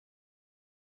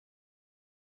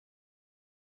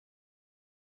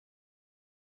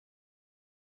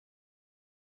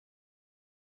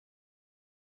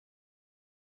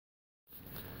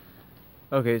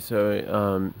Okay,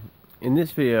 so in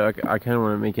this video, I kind of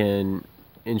want to make an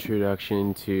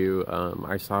introduction to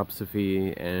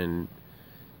isopsephy and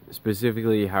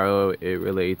specifically how it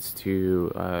relates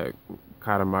to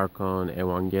Karamarkon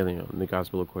Evangelion, the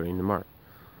Gospel according to Mark.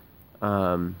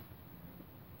 Um,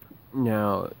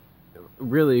 Now,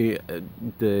 really,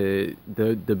 the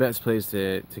best place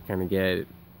to kind of get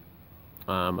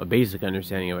a basic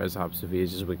understanding of isopsephy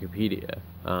is just Wikipedia.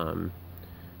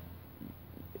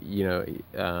 You know,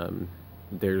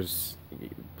 there's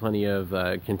plenty of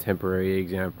contemporary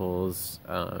examples,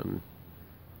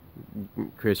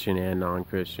 Christian and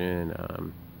non-Christian.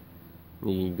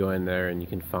 You can go in there and you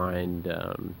can find,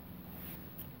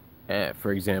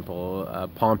 for example,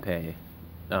 Pompeii,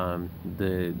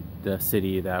 the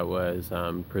city that was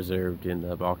preserved in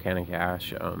the volcanic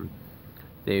ash.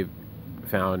 They've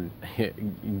found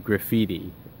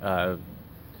graffiti of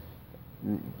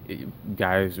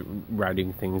guys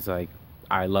writing things like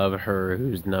 "I love her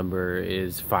whose number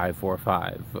is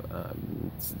 545,"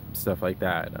 stuff like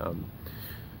that.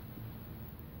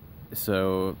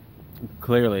 So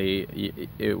clearly,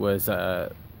 it was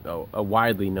a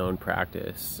widely known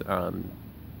practice.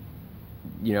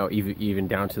 Even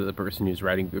down to the person who's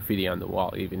writing graffiti on the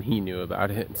wall, even he knew about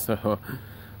it. So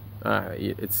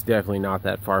it's definitely not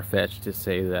that far-fetched to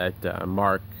say that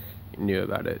Mark knew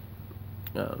about it.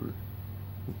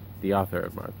 The author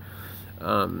of Mark.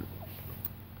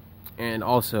 And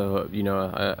also,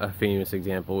 a famous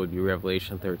example would be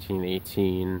Revelation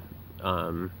 13:18.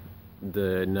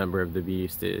 The number of the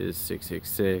beast is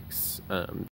 666.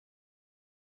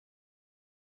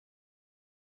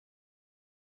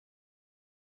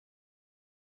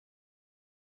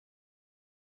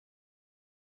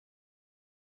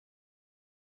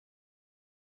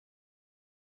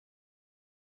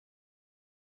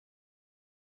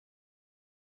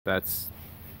 That's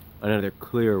another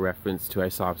clear reference to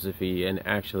isopsephy, and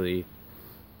actually,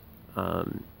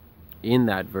 in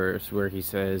that verse where he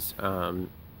says,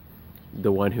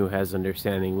 the one who has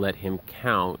understanding, let him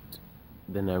count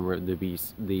the number of the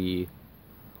beast. The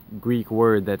Greek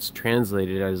word that's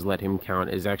translated as let him count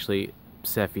is actually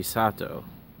psephisato,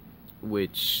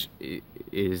 which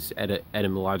is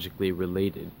etymologically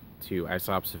related to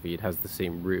isopsephy. It has the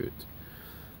same root.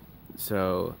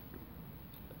 So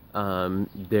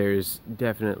there's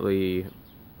definitely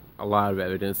a lot of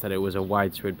evidence that it was a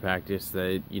widespread practice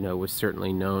that, was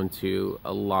certainly known to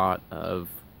a lot of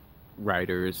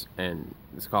writers and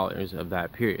scholars of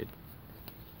that period.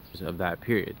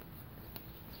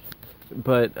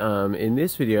 But in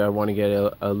this video, I want to get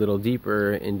a little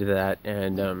deeper into that,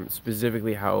 and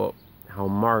specifically how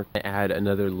Mark add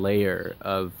another layer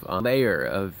of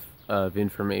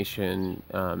information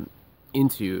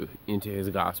into his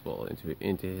gospel,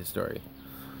 into his story.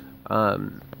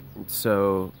 One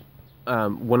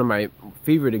of my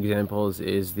favorite examples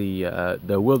is the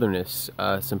Wilderness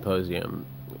Symposium,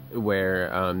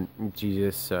 where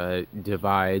Jesus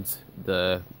divides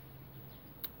the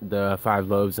 5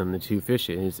 loaves and the 2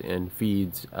 fishes and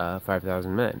feeds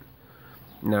 5,000 men.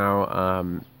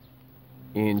 Now,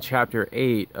 in chapter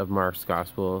 8 of Mark's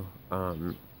Gospel,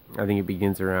 I think it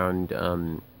begins around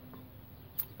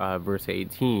verse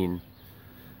 18.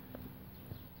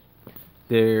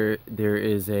 There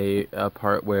is a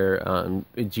part where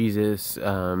Jesus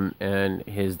and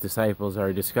his disciples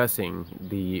are discussing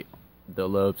the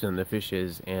loaves and the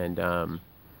fishes, and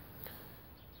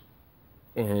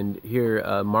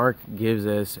here Mark gives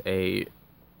us a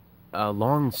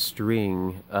long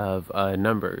string of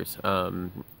numbers,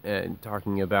 and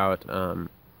talking about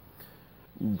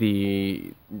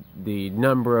the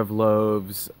number of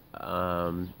loaves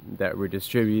that were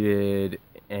distributed,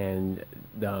 and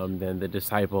then the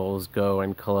disciples go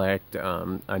and collect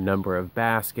a number of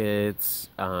baskets,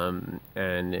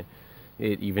 and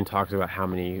it even talks about how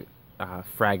many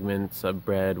fragments of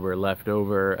bread were left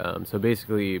over. So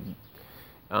basically,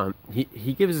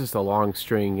 he gives us a long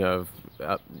string of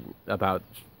about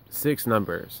 6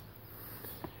 numbers.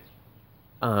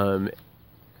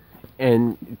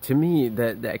 And to me,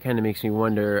 that kind of makes me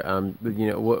wonder,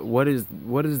 what is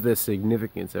the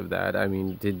significance of that? I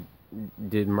mean,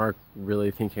 did Mark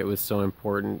really think it was so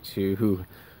important to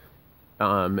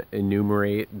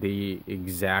enumerate the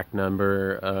exact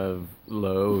number of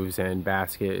loaves and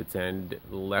baskets and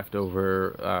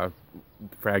leftover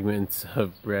fragments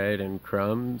of bread and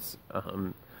crumbs?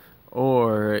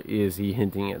 Or is he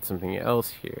hinting at something else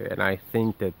here? And I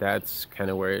think that's kind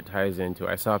of where it ties into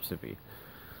isopsephy.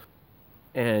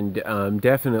 And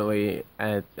definitely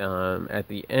at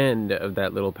the end of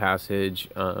that little passage,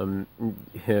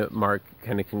 Mark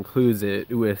kind of concludes it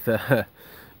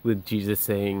with Jesus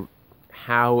saying,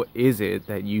 how is it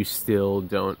that you still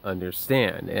don't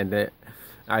understand? And that,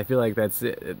 I feel like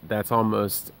that's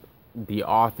almost the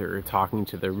author talking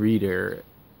to the reader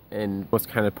and was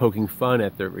kind of poking fun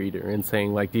at the reader and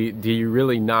saying, like, do you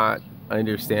really not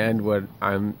understand what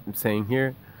I'm saying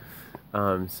here?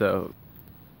 So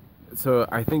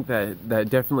I think that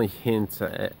definitely hints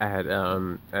at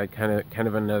kind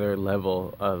of another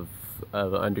level of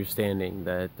understanding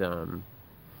that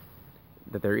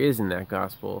that there is in that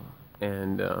gospel. You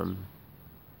know,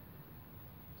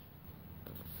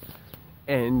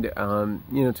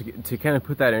 to kind of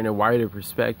put that in a wider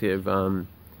perspective,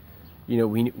 you know,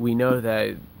 we know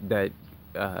that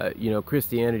you know,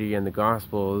 Christianity and the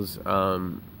Gospels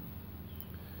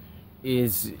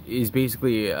is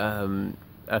basically a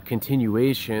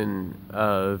continuation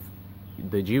of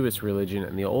the Jewish religion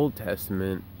in the Old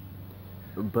Testament,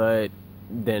 but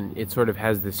then it sort of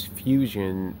has this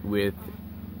fusion with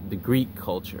the Greek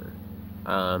culture,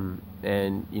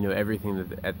 and you know, everything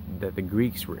that the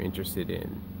Greeks were interested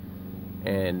in.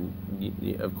 And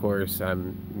of course,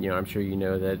 you know, I'm sure you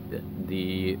know that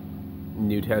the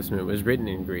New Testament was written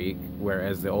in Greek,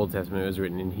 whereas the Old Testament was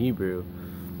written in Hebrew.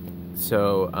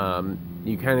 So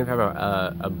you kind of have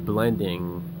a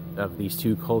blending of these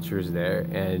two cultures there,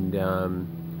 and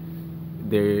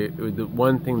the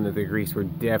one thing that the Greeks were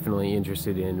definitely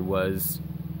interested in was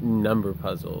number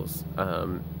puzzles,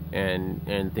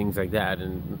 and things like that.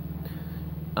 And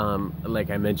like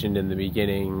I mentioned in the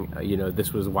beginning, you know,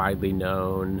 this was widely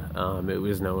known. It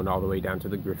was known all the way down to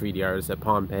the graffiti artists at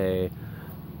Pompeii.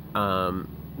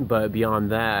 But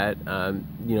beyond that,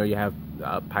 you know, you have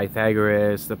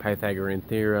Pythagoras, the Pythagorean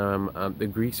theorem. The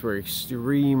Greeks were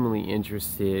extremely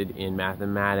interested in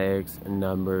mathematics,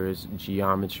 numbers,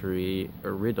 geometry,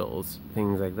 or riddles,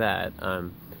 things like that.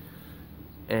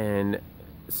 And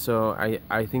so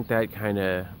I think that kind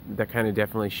of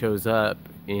definitely shows up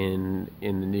in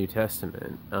the New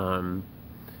Testament.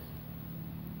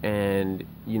 And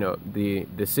you know, the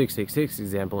 666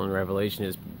 example in Revelation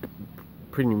is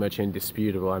pretty much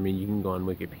indisputable. I mean, you can go on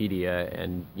Wikipedia,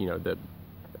 and you know, the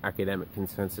academic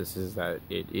consensus is that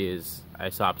it is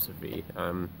Isopsephy.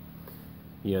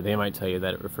 You know, they might tell you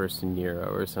that it refers to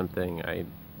Nero or something. I'm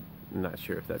not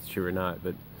sure if that's true or not,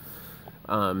 but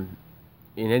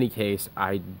in any case,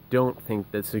 I don't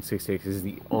think that 666 is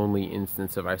the only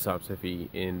instance of Isopsephy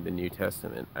in the New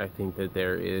Testament. I think that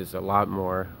there is a lot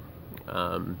more,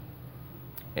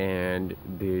 and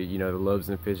you know, the loaves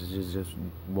and fishes is just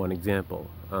one example.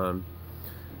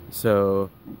 So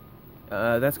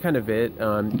that's kind of it.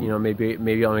 You know,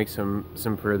 maybe I'll make some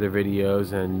further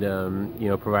videos and you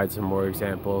know, provide some more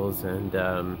examples, and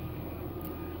I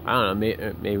don't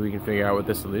know, maybe we can figure out what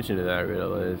the solution to that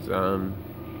riddle is.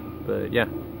 But yeah,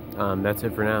 that's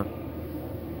it for now.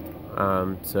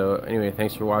 So anyway,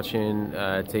 thanks for watching.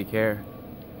 Take care.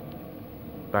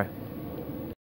 Bye.